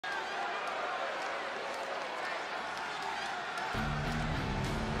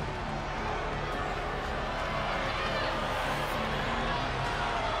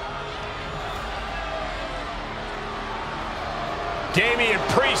Damian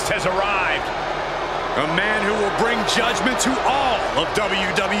Priest has arrived. A man who will bring judgment to all of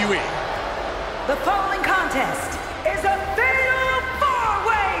WWE. The following contest is a fatal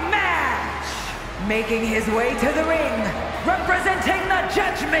four-way match. Making his way to the ring, representing the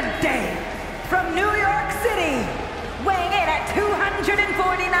Judgment Day, from New York City, weighing in at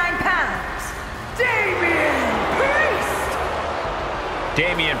 249 pounds, Damian Priest!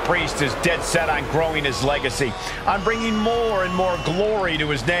 Damian Priest is dead set on growing his legacy, on bringing more and more glory to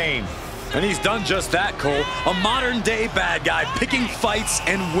his name. And he's done just that, Cole. A modern-day bad guy, picking fights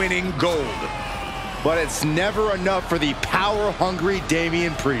and winning gold. But it's never enough for the power-hungry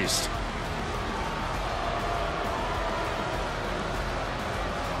Damian Priest.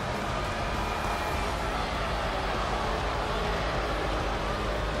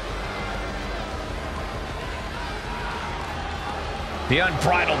 The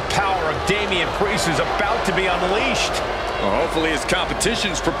unbridled power of Damian Priest is about to be unleashed. Well, hopefully his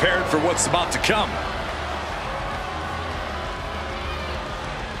competition's prepared for what's about to come.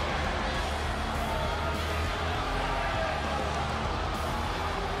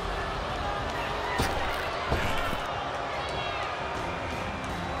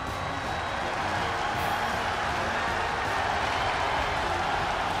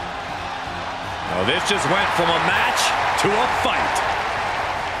 Well, this just went from a match to a fight.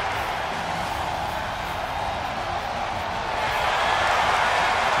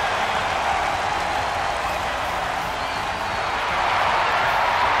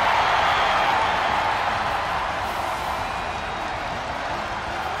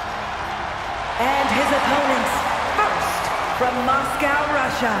 And his opponents, first from Moscow,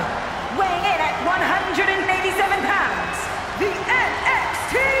 Russia, weighing in at 187 pounds, the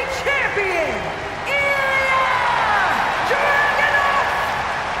NXT Champion,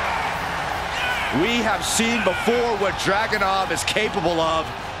 𝗖𝗍𝗲𝗱𝗶𝘁𝘀! We have seen before what Dragunov is capable of,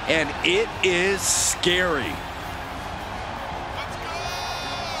 and it is scary.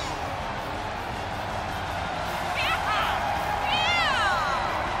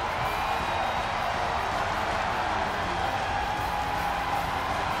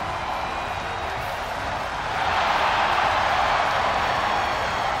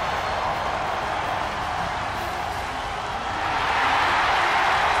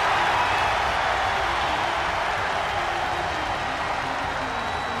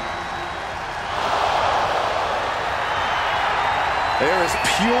 There is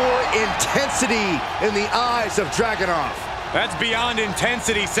pure intensity in the eyes of Dragunov. That's beyond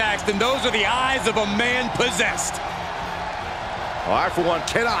intensity, Saxton. Those are the eyes of a man possessed. Well, I, for one,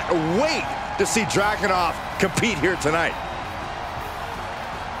 cannot wait to see Dragunov compete here tonight.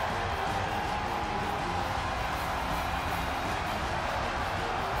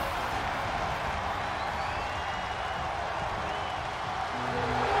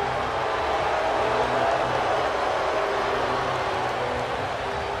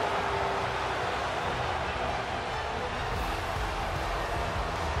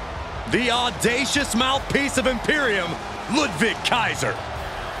 The audacious mouthpiece of Imperium, 𝗖𝗿𝗲𝗱𝗶𝘁𝘀.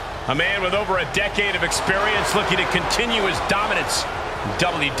 A man with over a decade of experience looking to continue his dominance in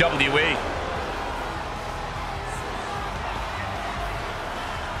WWE.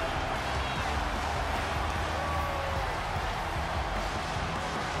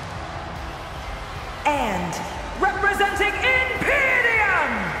 And representing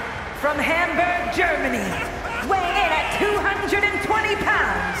Imperium, from Hamburg, Germany, weighing in at 220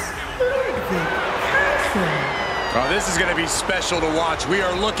 pounds, 𝗖𝗿𝗲𝗱𝗶𝘁𝘀. Oh, this is going to be special to watch. We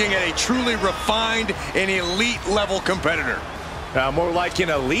are looking at a truly refined and elite-level competitor. More like an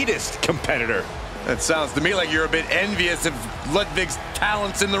elitist competitor. That sounds to me like you're a bit envious of 𝗖𝗿𝗍𝗻's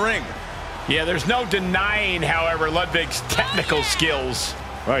talents in the ring. Yeah, there's no denying, however, 𝗖𝗿𝗍𝗻's technical skills.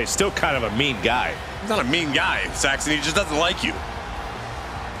 Well, he's still kind of a mean guy. He's not a mean guy, Saxton. He just doesn't like you.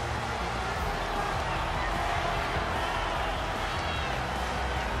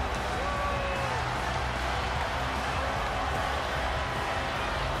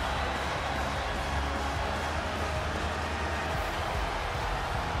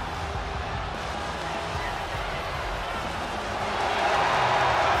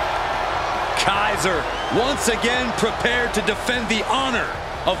 Kaiser once again prepared to defend the honor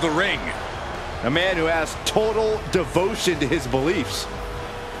of the ring. A man who has total devotion to his beliefs.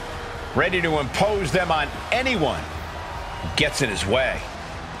 Ready to impose them on anyone who gets in his way.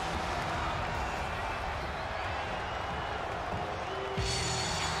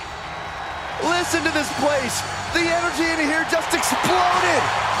 Listen to this place. The energy in here just exploded.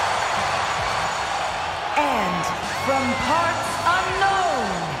 And from parts unknown,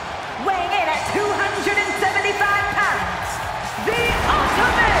 weighing in at 275 pounds, the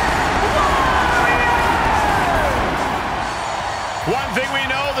one thing we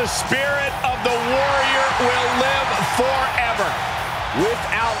know, the spirit of the warrior will live forever.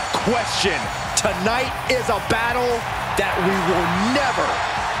 Without question, tonight is a battle that we will never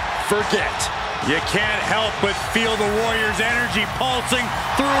forget. You can't help but feel the Warrior's energy pulsing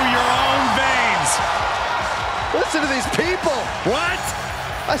through your own veins. Listen to these people. What?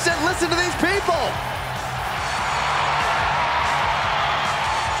 I said listen to these people.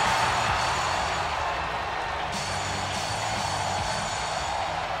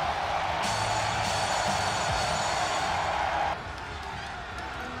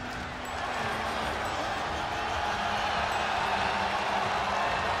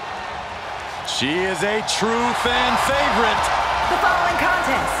 She is a true fan favorite. The following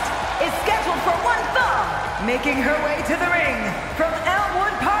contest is scheduled for one fall, making her way to the ring from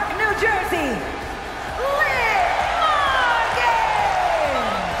Elmwood Park, New Jersey, Liv Morgan!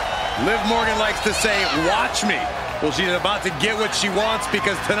 Liv Morgan likes to say, watch me. Well, she's about to get what she wants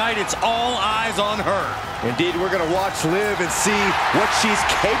because tonight it's all eyes on her. Indeed, we're going to watch Liv and see what she's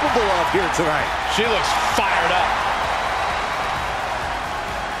capable of here tonight. She looks fired up.